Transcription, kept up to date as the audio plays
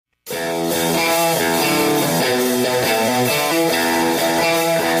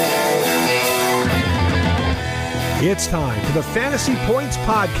It's time for the Fantasy Points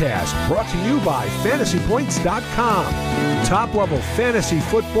Podcast, brought to you by FantasyPoints.com. Top-level fantasy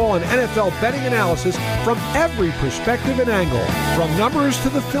football and NFL betting analysis from every perspective and angle, from numbers to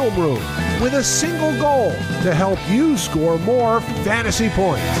the film room, with a single goal to help you score more fantasy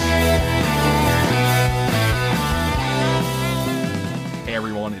points. Hey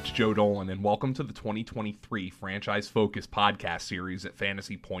everyone, it's Joe Dolan, and welcome to the 2023 Franchise Focus podcast series at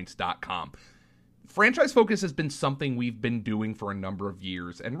FantasyPoints.com. Franchise Focus has been something we've been doing for a number of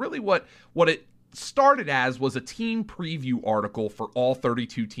years, and really what it started as was a team preview article for all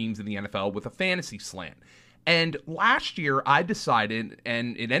 32 teams in the NFL with a fantasy slant. And last year I decided,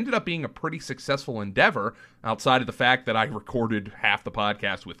 and it ended up being a pretty successful endeavor, outside of the fact that I recorded half the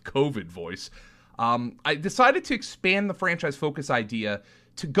podcast with COVID voice, I decided to expand the Franchise Focus idea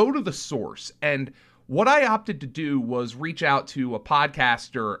to go to the source. And what I opted to do was reach out to a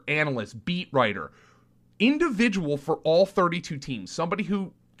podcaster, analyst, beat writer, individual for all 32 teams, somebody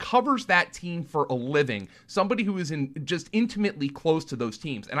who covers that team for a living, somebody who is just intimately close to those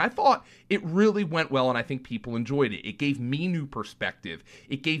teams. And I thought it really went well, and I think people enjoyed it. It gave me new perspective.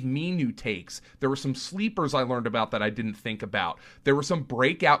 It gave me new takes. There were some sleepers I learned about that I didn't think about. There were some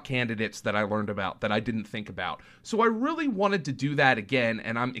breakout candidates that I learned about that I didn't think about. So I really wanted to do that again,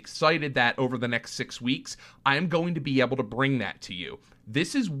 and I'm excited that over the next 6 weeks, I am going to be able to bring that to you.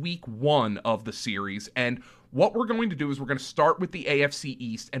 This is week 1 of the series, and what we're going to do is we're going to start with the AFC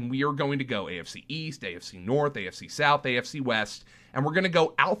East, and we are going to go AFC East, AFC North, AFC South, AFC West, and we're going to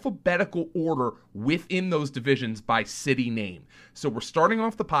go alphabetical order within those divisions by city name. So we're starting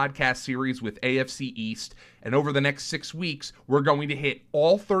off the podcast series with AFC East, and over the next 6 weeks, we're going to hit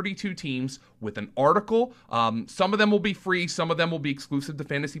all 32 teams with an article. Some of them will be free, some of them will be exclusive to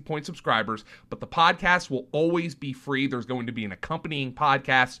Fantasy Point subscribers, but the podcast will always be free. There's going to be an accompanying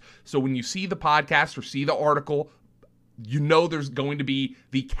podcast, so when you see the podcast or see the article, you know there's going to be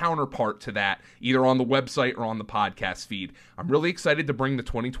the counterpart to that, either on the website or on the podcast feed. I'm really excited to bring the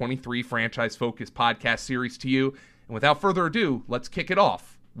 2023 Franchise Focus podcast series to you. And without further ado, let's kick it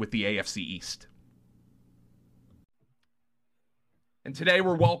off with the AFC East. And today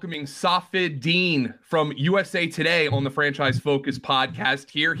we're welcoming Safid Deen from USA Today on the Franchise Focus podcast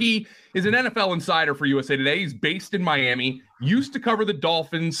here. He is an NFL insider for USA Today. He's based in Miami, used to cover the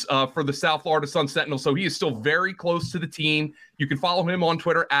Dolphins for the South Florida Sun Sentinel, so he is still very close to the team. You can follow him on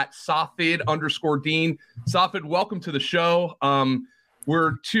Twitter at Safid_Deen. Safid, welcome to the show.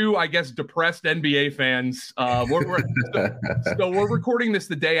 We're two, I guess, depressed NBA fans. So we're recording this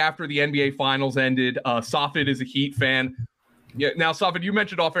the day after the NBA Finals ended. Safid is a Heat fan. Yeah. Now, Safid, you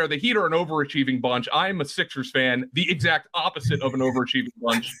mentioned off air the Heat are an overachieving bunch. I am a Sixers fan, the exact opposite of an overachieving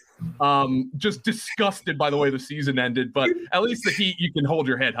bunch. Just disgusted by the way the season ended, but at least the Heat, you can hold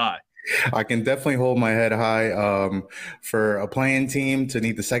your head high. I can definitely hold my head high. For a playing team to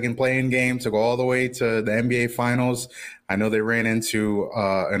need the second playing game to go all the way to the NBA Finals, I know they ran into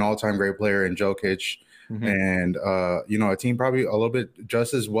an all-time great player in Jokic, and a team probably a little bit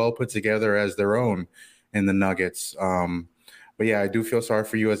just as well put together as their own in the Nuggets. But yeah, I do feel sorry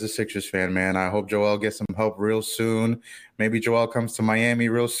for you as a Sixers fan, man. I hope Joel gets some help real soon. Maybe Joel comes to Miami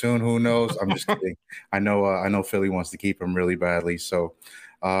real soon. Who knows? I'm just kidding. I know Philly wants to keep him really badly. So,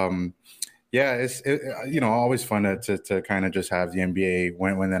 it's always fun to kind of just have the NBA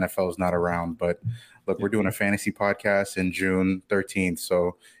when the NFL is not around. But look, we're doing a fantasy podcast in June 13th.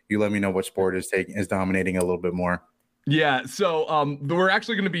 So you let me know what sport is dominating a little bit more. Yeah, so we're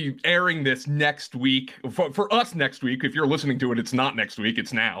actually going to be airing this next week for us next week. If you're listening to it, it's not next week;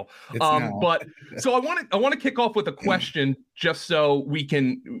 it's now. But so I want to kick off with a question, just so we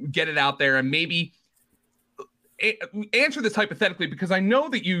can get it out there and maybe answer this hypothetically, because I know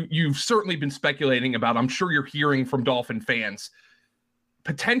that you've certainly been speculating about. I'm sure you're hearing from Dolphin fans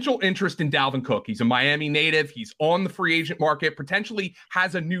potential interest in Dalvin Cook. He's a Miami native. He's on the free agent market. Potentially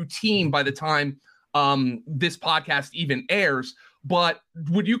has a new team by the time this podcast even airs. But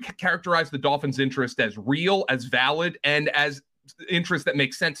would you characterize the Dolphins' interest as real, as valid, and as interest that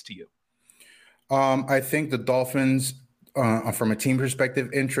makes sense to you? I think the Dolphins, from a team perspective,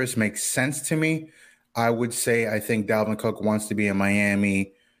 interest makes sense to me. I would say I think Dalvin Cook wants to be in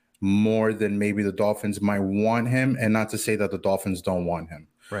Miami more than maybe the Dolphins might want him, and not to say that the Dolphins don't want him.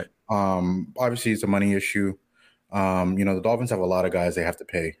 Right. Obviously, it's a money issue. The Dolphins have a lot of guys they have to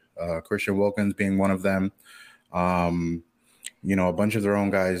pay. Christian Wilkins being one of them. A bunch of their own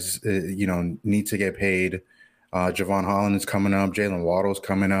guys, need to get paid. Javon Holland is coming up. Jalen Waddle's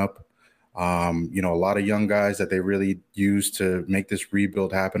coming up. A lot of young guys that they really used to make this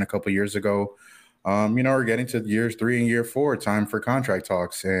rebuild happen a couple of years ago. Are getting to years 3 and year 4, time for contract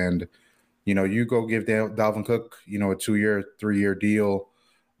talks. And You go give Dalvin Cook, a 2-year, 3-year deal.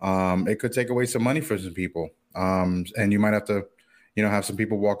 It could take away some money for some people. And you might have to, have some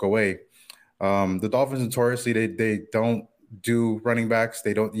people walk away. The Dolphins notoriously, they don't do running backs.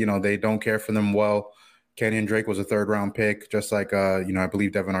 They don't care for them well. Kenyon Drake was a 3rd-round pick, just like, I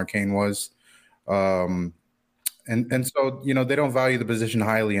believe Devin Arcane was. And so, they don't value the position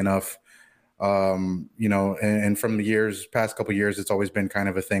highly enough. And from the past couple years, it's always been kind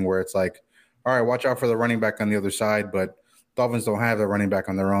of a thing where it's like, all right, watch out for the running back on the other side, but Dolphins don't have the running back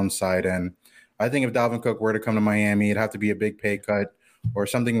on their own side. And I think if Dalvin Cook were to come to Miami, it'd have to be a big pay cut or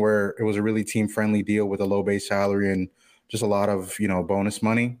something where it was a really team-friendly deal with a low base salary and just a lot of, bonus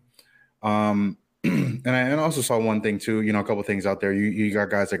money. And I also saw one thing too, a couple things out there. You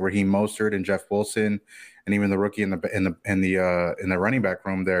got guys like Raheem Mostert and Jeff Wilson, and even the rookie in the running back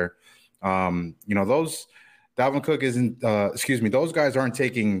room there. Those Dalvin Cook those guys aren't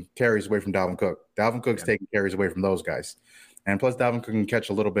taking carries away from Dalvin Cook. Dalvin Cook's taking carries away from those guys. And plus Dalvin Cook can catch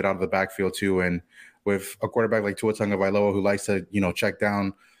a little bit out of the backfield too. And with a quarterback like Tua Tagovailoa who likes to, check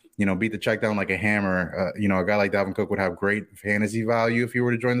down, beat the check down like a hammer, a guy like Dalvin Cook would have great fantasy value if he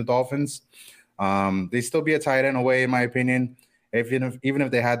were to join the Dolphins. They'd still be a tight end away, in my opinion, even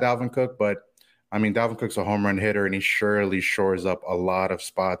if they had Dalvin Cook. But, I mean, Dalvin Cook's a home run hitter, and he surely shores up a lot of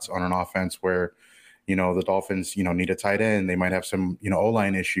spots on an offense where, the Dolphins, need a tight end. They might have some,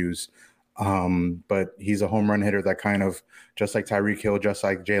 O-line issues. But he's a home run hitter that kind of, just like Tyreek Hill, just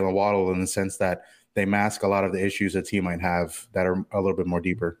like Jalen Waddle, in the sense that they mask a lot of the issues a team might have that are a little bit more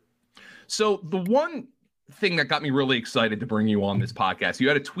deeper. So the one thing that got me really excited to bring you on this podcast, you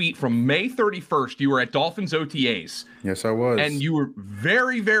had a tweet from May 31st. You were at Dolphins OTAs. Yes, I was. And you were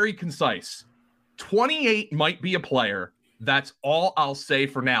very, very concise. 28 might be a player. That's all I'll say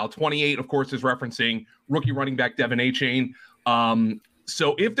for now. 28, of course, is referencing rookie running back Devin Achane.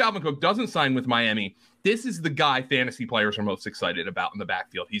 So if Dalvin Cook doesn't sign with Miami, this is the guy fantasy players are most excited about in the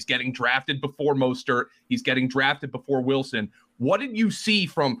backfield. He's getting drafted before Mostert. He's getting drafted before Wilson. What did you see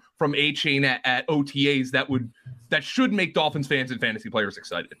from Achane at OTAs that should make Dolphins fans and fantasy players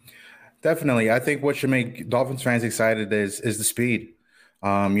excited? Definitely. I think what should make Dolphins fans excited is the speed.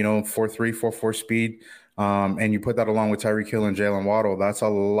 4.3, 4.4 speed. And you put that along with Tyreek Hill and Jalen Waddle, that's a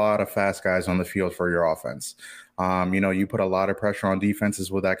lot of fast guys on the field for your offense. You put a lot of pressure on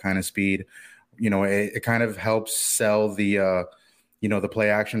defenses with that kind of speed. It kind of helps sell the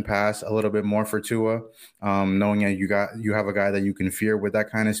play action pass a little bit more for Tua, knowing that you have a guy that you can fear with that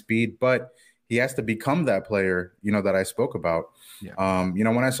kind of speed, but he has to become that player, that I spoke about. Yeah.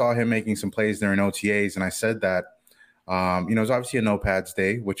 When I saw him making some plays during OTAs, and I said that, it was obviously a no pads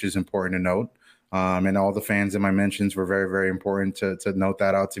day, which is important to note. And all the fans in my mentions were very, very important to note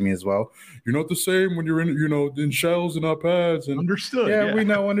that out to me as well. You're not the same when you're in shells and not pads. And understood. Yeah, we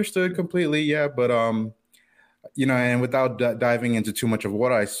know, understood completely. Yeah. But, and without diving into too much of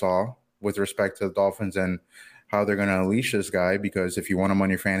what I saw with respect to the Dolphins and how they're going to unleash this guy, because if you want him on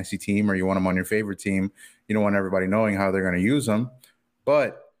your fantasy team or you want him on your favorite team, you don't want everybody knowing how they're going to use him.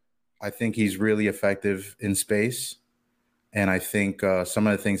 But I think he's really effective in space. And I think some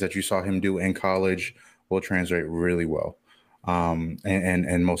of the things that you saw him do in college will translate really well.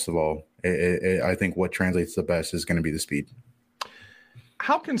 And most of all, I think what translates the best is going to be the speed.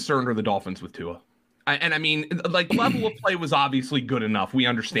 How concerned are the Dolphins with Tua? I mean, like, level of play was obviously good enough. We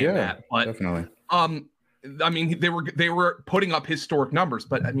understand that. But definitely. I mean, they were putting up historic numbers,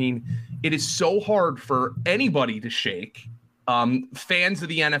 but I mean, it is so hard for anybody to shake. Fans of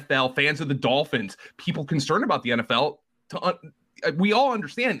the NFL, fans of the Dolphins, people concerned about the NFL. We all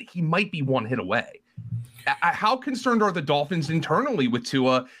understand he might be one hit away. How concerned are the Dolphins internally with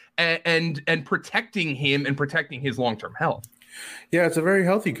Tua and protecting him and protecting his long-term health? Yeah, it's a very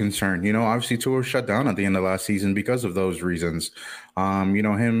healthy concern. Obviously Tua was shut down at the end of last season because of those reasons.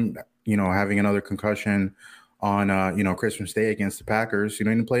 Him, having another concussion on, Christmas Day against the Packers, he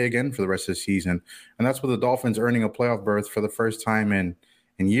didn't play again for the rest of the season. And that's with the Dolphins earning a playoff berth for the first time in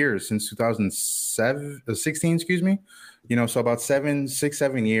years, since 2016, so about 7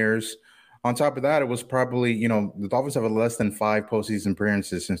 years. On top of that, it was probably, the Dolphins have less than 5 postseason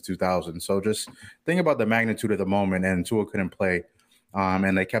appearances since 2000. So just think about the magnitude of the moment, and Tua couldn't play,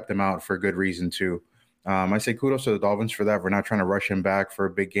 and they kept him out for good reason too. I say kudos to the Dolphins for that. We're not trying to rush him back for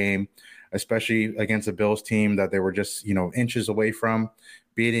a big game, especially against a Bills team that they were just, inches away from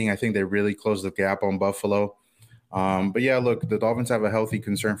beating. I think they really closed the gap on Buffalo. But yeah, look, the Dolphins have a healthy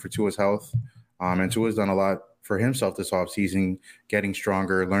concern for Tua's health. And Tua's done a lot for himself this offseason, getting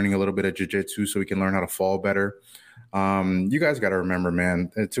stronger, learning a little bit of jiu-jitsu so he can learn how to fall better. You guys got to remember,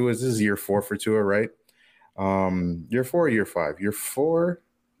 man, this is year 4 for Tua, right? Year 4 or year 5? Year 4?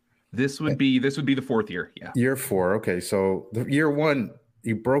 This would be the fourth year. Yeah. Year 4. Okay, so year 1,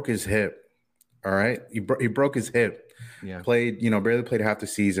 he broke his hip. All right, he broke his hip. Yeah. Played, barely played half the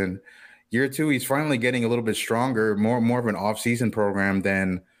season. Year 2, he's finally getting a little bit stronger, more of an off-season program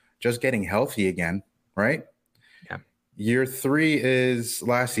than just getting healthy again, right? Yeah. Year 3 is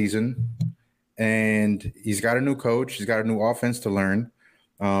last season, and he's got a new coach. He's got a new offense to learn.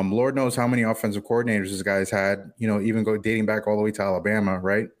 Lord knows how many offensive coordinators this guy's had, even dating back all the way to Alabama,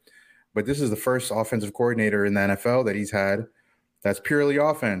 right? But this is the first offensive coordinator in the NFL that he's had that's purely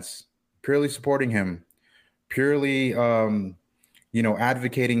offense, purely supporting him, purely,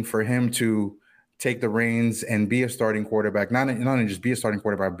 advocating for him to take the reins and be a starting quarterback, not only just be a starting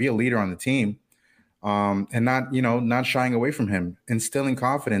quarterback, be a leader on the team, and not shying away from him, instilling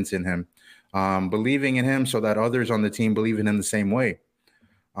confidence in him, believing in him so that others on the team believe in him the same way.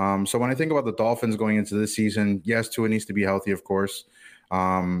 So when I think about the Dolphins going into this season, yes, Tua needs to be healthy, of course.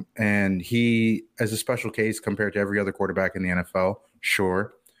 And he is a special case compared to every other quarterback in the NFL,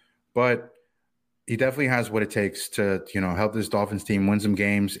 sure. But he definitely has what it takes to, help this Dolphins team win some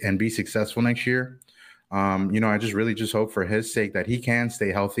games and be successful next year. I just hope for his sake that he can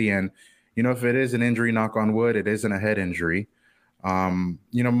stay healthy. And, if it is an injury, knock on wood, it isn't a head injury.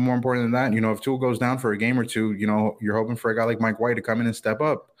 More important than that, if Tua goes down for a game or two, you're hoping for a guy like Mike White to come in and step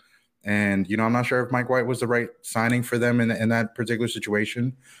up. And, I'm not sure if Mike White was the right signing for them in that particular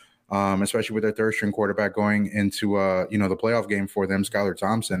situation, especially with their third-string quarterback going into, the playoff game for them, Skylar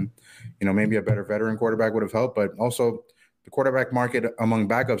Thompson. Maybe a better veteran quarterback would have helped, but also the quarterback market among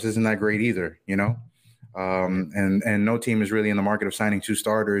backups isn't that great either, and no team is really in the market of signing 2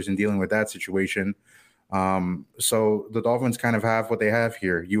 starters and dealing with that situation. So the Dolphins kind of have what they have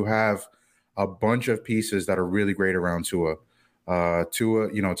here. You have a bunch of pieces that are really great around Tua.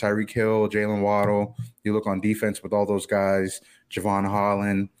 Tyreek Hill, Jalen Waddle. You look on defense with all those guys, Javon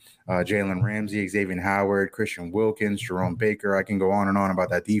Holland, Jalen Ramsey, Xavier Howard, Christian Wilkins, Jerome Baker. I can go on and on about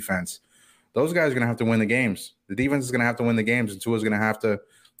that defense. Those guys are going to have to win the games. The defense is going to have to win the games, and Tua's going to have to,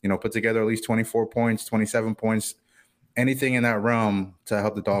 put together at least 24 points, 27 points, anything in that realm to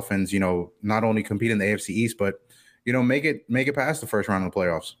help the Dolphins, not only compete in the AFC East, but, make it past the first round of the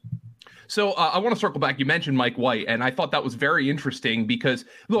playoffs. So I want to circle back. You mentioned Mike White, and I thought that was very interesting because,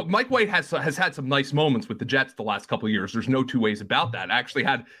 look, Mike White has had some nice moments with the Jets the last couple of years. There's no two ways about that. Actually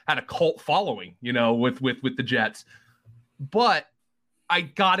had a cult following, with the Jets. But I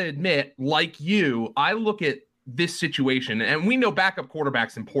got to admit, like you, I look at this situation, and we know backup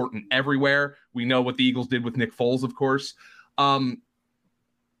quarterback's important everywhere. We know what the Eagles did with Nick Foles, of course.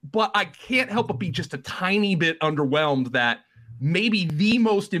 But I can't help but be just a tiny bit underwhelmed that maybe the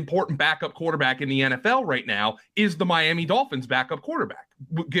most important backup quarterback in the NFL right now is the Miami Dolphins backup quarterback,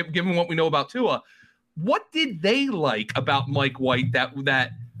 given what we know about Tua. What did they like about Mike White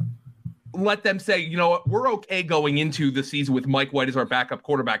that let them say, you know what, we're okay going into the season with Mike White as our backup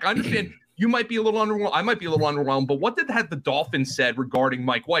quarterback? I understand you might be a little underwhelmed. I might be a little underwhelmed, but what have the Dolphins said regarding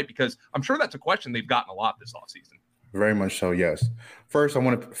Mike White? Because I'm sure that's a question they've gotten a lot this offseason. Very much so, yes. First, I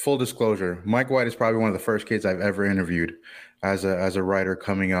want full disclosure. Mike White is probably one of the first kids I've ever interviewed as a writer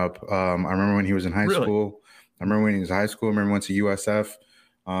coming up. I remember when he was in high school. I remember when he was in high school. I remember he went to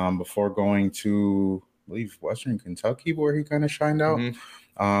USF before going to, I believe, Western Kentucky, where he kind of shined out.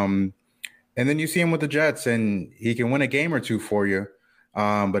 Mm-hmm. And then you see him with the Jets, and he can win a game or two for you.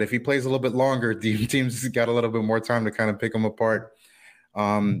 But if he plays a little bit longer, the team's got a little bit more time to kind of pick him apart.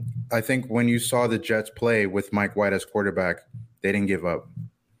 I think when you saw the Jets play with Mike White as quarterback, they didn't give up.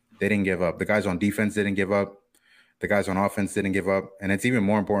 The guys on defense didn't give up. The guys on offense didn't give up. And it's even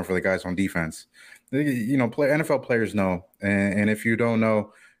more important for the guys on defense. NFL players know. And if you don't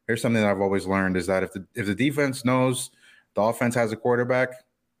know, here's something that I've always learned is that if the defense knows the offense has a quarterback,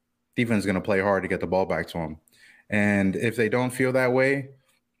 defense is going to play hard to get the ball back to them. And if they don't feel that way,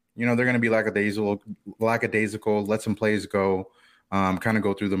 they're going to be lackadaisical, let some plays go, kind of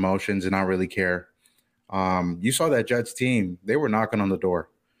go through the motions and not really care. You saw that Jets team, they were knocking on the door.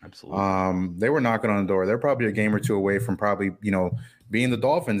 Absolutely. They were knocking on the door. They're probably a game or two away from probably, being the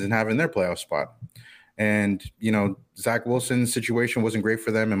Dolphins and having their playoff spot. And, Zach Wilson's situation wasn't great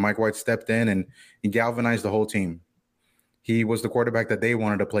for them, and Mike White stepped in and he galvanized the whole team. He was the quarterback that they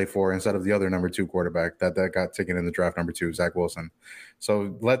wanted to play for instead of the other number 2 quarterback that got taken in the draft, number 2, Zach Wilson.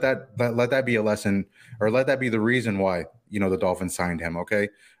 So let that be a lesson, or let that be the reason why, the Dolphins signed him. Okay.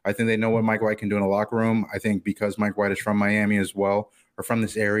 I think they know what Mike White can do in a locker room. I think because Mike White is from Miami as well, or from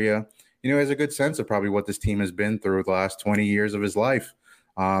this area, he has a good sense of probably what this team has been through the last 20 years of his life,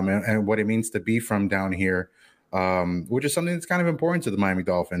 and what it means to be from down here, which is something that's kind of important to the Miami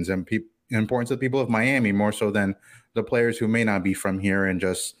Dolphins. And important to the people of Miami more so than the players who may not be from here and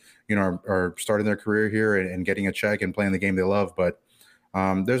just, are starting their career here and getting a check and playing the game they love. But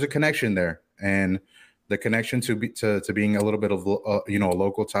there's a connection there, and the connection to being a little bit of, a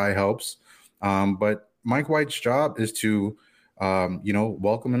local tie helps. But Mike White's job is to,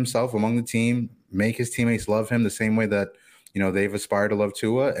 welcome himself among the team, make his teammates love him the same way that, they've aspired to love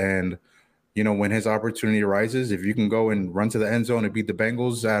Tua. And, when his opportunity arises, if you can go and run to the end zone and beat the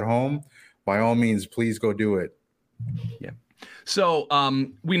Bengals at home, by all means, please go do it. Yeah. So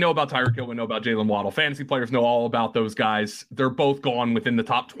we know about Tyreek Hill. We know about Jalen Waddle. Fantasy players know all about those guys. They're both gone within the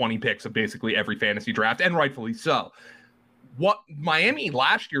top 20 picks of basically every fantasy draft, and rightfully so. What Miami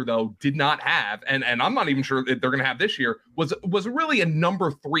last year, though, did not have, and I'm not even sure that they're going to have this year, was really a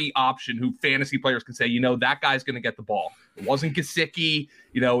number 3 option who fantasy players can say, that guy's going to get the ball. It wasn't Gesicki.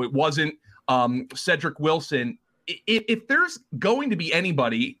 It wasn't Cedric Wilson. If there's going to be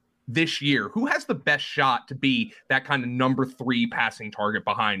anybody this year who has the best shot to be that kind of number 3 passing target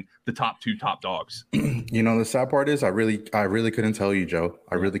behind the top 2 top dogs? The sad part is I really couldn't tell you, Joe.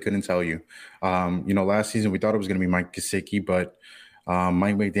 I really couldn't tell you. Last season we thought it was going to be Mike Gesicki, but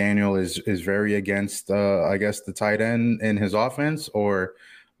Mike McDaniel is very against, I guess, the tight end in his offense, or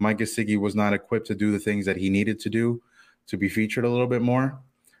Mike Gesicki was not equipped to do the things that he needed to do to be featured a little bit more.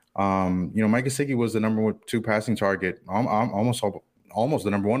 Mike Gesicki was the number 2 passing target, almost the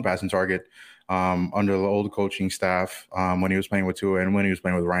number 1 passing target under the old coaching staff when he was playing with Tua and when he was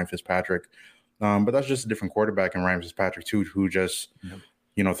playing with Ryan Fitzpatrick. But that's just a different quarterback in Ryan Fitzpatrick too, who just,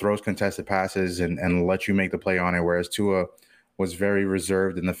 throws contested passes and lets you make the play on it. Whereas Tua was very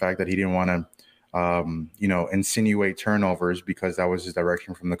reserved in the fact that he didn't want to, insinuate turnovers because that was his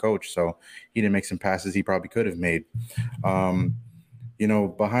direction from the coach. So he didn't make some passes he probably could have made.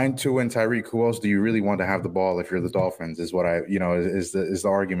 Behind Tua and Tyreek, who else do you really want to have the ball if you're the Dolphins is what is the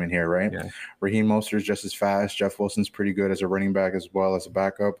argument here, right? Yeah. Raheem Mostert's just as fast. Jeff Wilson's pretty good as a running back as well as a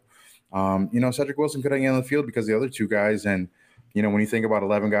backup. Cedric Wilson couldn't get on the field because the other 2 guys. And, when you think about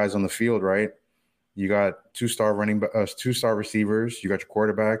 11 guys on the field, right, you got 2-star receivers. You got your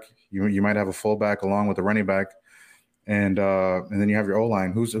quarterback. You might have a fullback along with the running back. And then you have your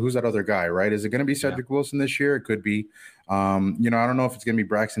O-line. Who's that other guy, right? Is it going to be Cedric Wilson this year? It could be. I don't know if it's going to be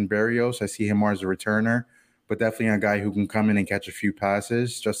Braxton Berrios. I see him more as a returner, but definitely a guy who can come in and catch a few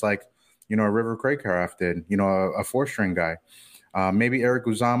passes, just like, a River Craycraft did, a 4-string guy. Maybe Eric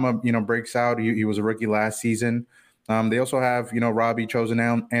Uzama, breaks out. He was a rookie last season. They also have, Robbie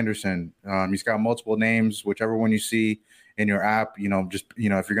Chosen-Anderson. He's got multiple names, whichever one you see in your app, if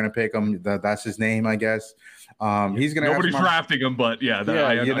you're going to pick him, that's his name, I guess. He's going to nobody's drafting him, but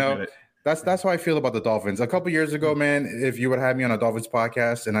I get it. That's how I feel about the Dolphins. A couple years ago, man, if you would have me on a Dolphins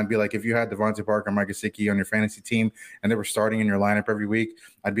podcast and I'd be like, if you had Devontae Parker and Mike Gesicki on your fantasy team and they were starting in your lineup every week,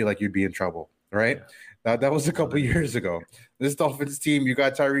 I'd be like, you'd be in trouble, right? Yeah. That was a couple years ago. This Dolphins team, you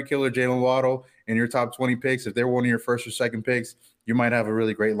got Tyreek Hill or Jalen Waddle in your top 20 picks. If they're one of your first or second picks, you might have a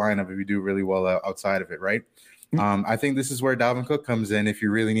really great lineup if you do really well outside of it, right? I think this is where Dalvin Cook comes in if you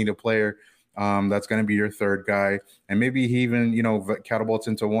really need a player that's going to be your third guy. And maybe he even, catapults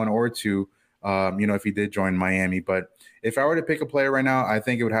into 1 or 2, if he did join Miami. But if I were to pick a player right now, I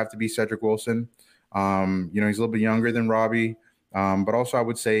think it would have to be Cedric Wilson. He's a little bit younger than Robbie. But also I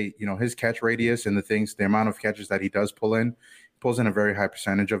would say, his catch radius and the amount of catches that he does pulls in a very high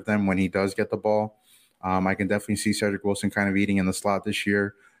percentage of them when he does get the ball. I can definitely see Cedric Wilson kind of eating in the slot this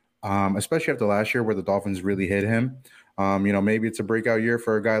year, especially after last year where the Dolphins really hit him. Maybe it's a breakout year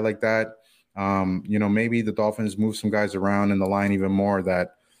for a guy like that. Maybe the Dolphins move some guys around in the line even more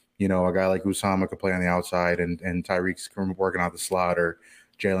that, a guy like Usama could play on the outside and Tyreek's working out the slot or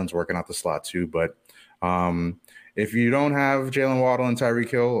Jalen's working out the slot too. But if you don't have Jalen Waddle and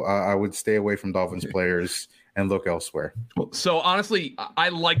Tyreek Hill, I would stay away from Dolphins players and look elsewhere. So honestly, I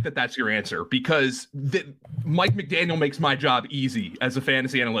like that that's your answer because Mike McDaniel makes my job easy as a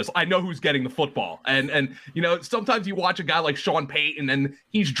fantasy analyst. I know who's getting the football. And sometimes you watch a guy like Sean Payton and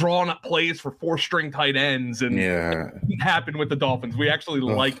he's drawing up plays for 4-string tight ends and it happened with the Dolphins. We actually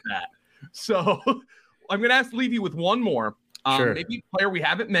like that. So I'm going to leave you with one more. Sure. Maybe a player we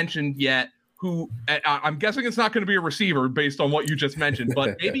haven't mentioned yet who I'm guessing it's not going to be a receiver based on what you just mentioned,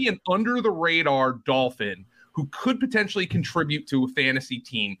 but maybe an under the radar Dolphin who could potentially contribute to a fantasy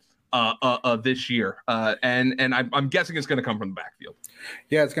team this year. And I'm guessing it's going to come from the backfield.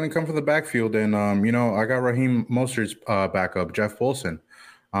 Yeah, it's going to come from the backfield. And, I got Raheem Mostert's backup, Jeff Wilson.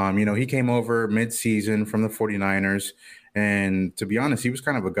 He came over mid-season from the 49ers. And to be honest, he was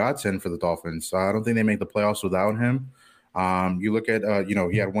kind of a godsend for the Dolphins. I don't think they made the playoffs without him. You look at,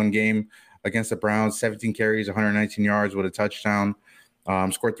 he had one game against the Browns, 17 carries, 119 yards with a touchdown.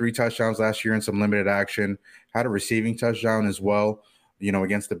 Scored 3 touchdowns last year in some limited action. Had a receiving touchdown as well,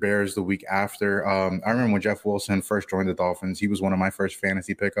 against the Bears the week after. I remember when Jeff Wilson first joined the Dolphins, he was one of my first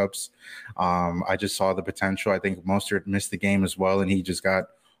fantasy pickups. I just saw the potential. I think Mostert missed the game as well, and he just got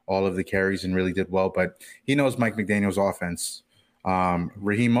all of the carries and really did well. But he knows Mike McDaniel's offense.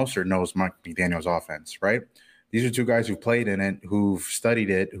 Raheem Mostert knows Mike McDaniel's offense, right? These are 2 guys who've played in it, who've studied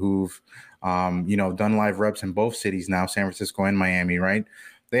it, who've done live reps in both cities now, San Francisco and Miami, right?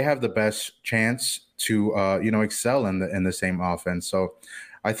 They have the best chance to excel in the same offense. So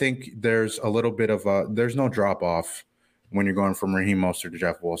I think there's a little bit of there's no drop off when you're going from Raheem Mostert to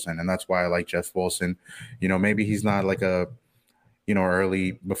Jeff Wilson, and that's why I like Jeff Wilson. Maybe he's not like a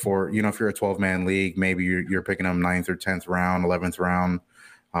early before, if you're a 12-man league, maybe you're picking him 9th or 10th round, 11th round.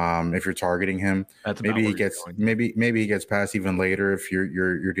 If you're targeting him, maybe he gets passed even later if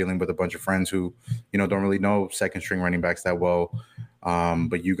you're dealing with a bunch of friends who, don't really know second string running backs that well.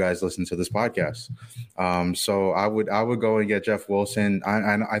 But you guys listen to this podcast. So I would go and get Jeff Wilson.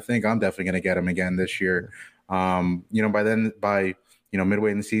 I think I'm definitely going to get him again this year. By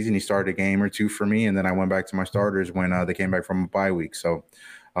midway in the season, he started a game or 2 for me, and then I went back to my starters when they came back from a bye week. So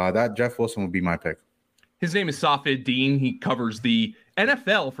that Jeff Wilson would be my pick. His name is Safid Deen. He covers the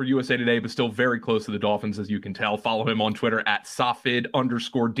NFL for USA Today, but still very close to the Dolphins, as you can tell. Follow him on Twitter at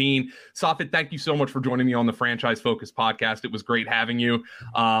Safid_Deen. Safid, thank you so much for joining me on the Franchise Focus podcast. It was great having you.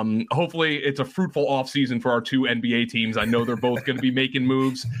 Hopefully it's a fruitful offseason for our 2 NBA teams. I know they're both going to be making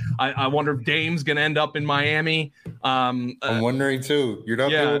moves. I wonder if Dame's going to end up in Miami. I'm wondering too. You're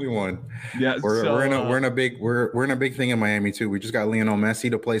not the only one. Yeah, we're in a big thing in Miami too. We just got Lionel Messi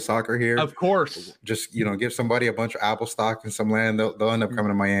to play soccer here. Of course. Just give somebody a bunch of Apple stock and some land. They'll end up coming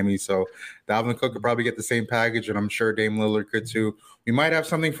to Miami. So Dalvin Cook could probably get the same package, and I'm sure Dame Lillard could too. We might have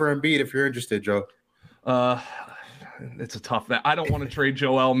something for Embiid if you're interested, Joe. It's a tough that I don't want to trade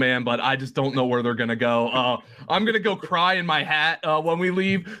Joel, man, but I just don't know where they're gonna go. I'm gonna go cry in my hat when we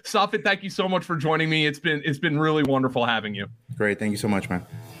leave. Safid, thank you so much for joining me. It's been really wonderful having you. Great, thank you so much, man.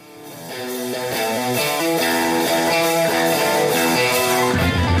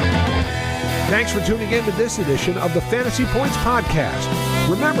 Thanks for tuning in to this edition of the Fantasy Points Podcast.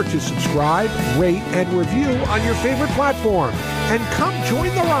 Remember to subscribe, rate, and review on your favorite platform. And come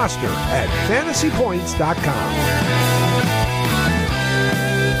join the roster at fantasypoints.com.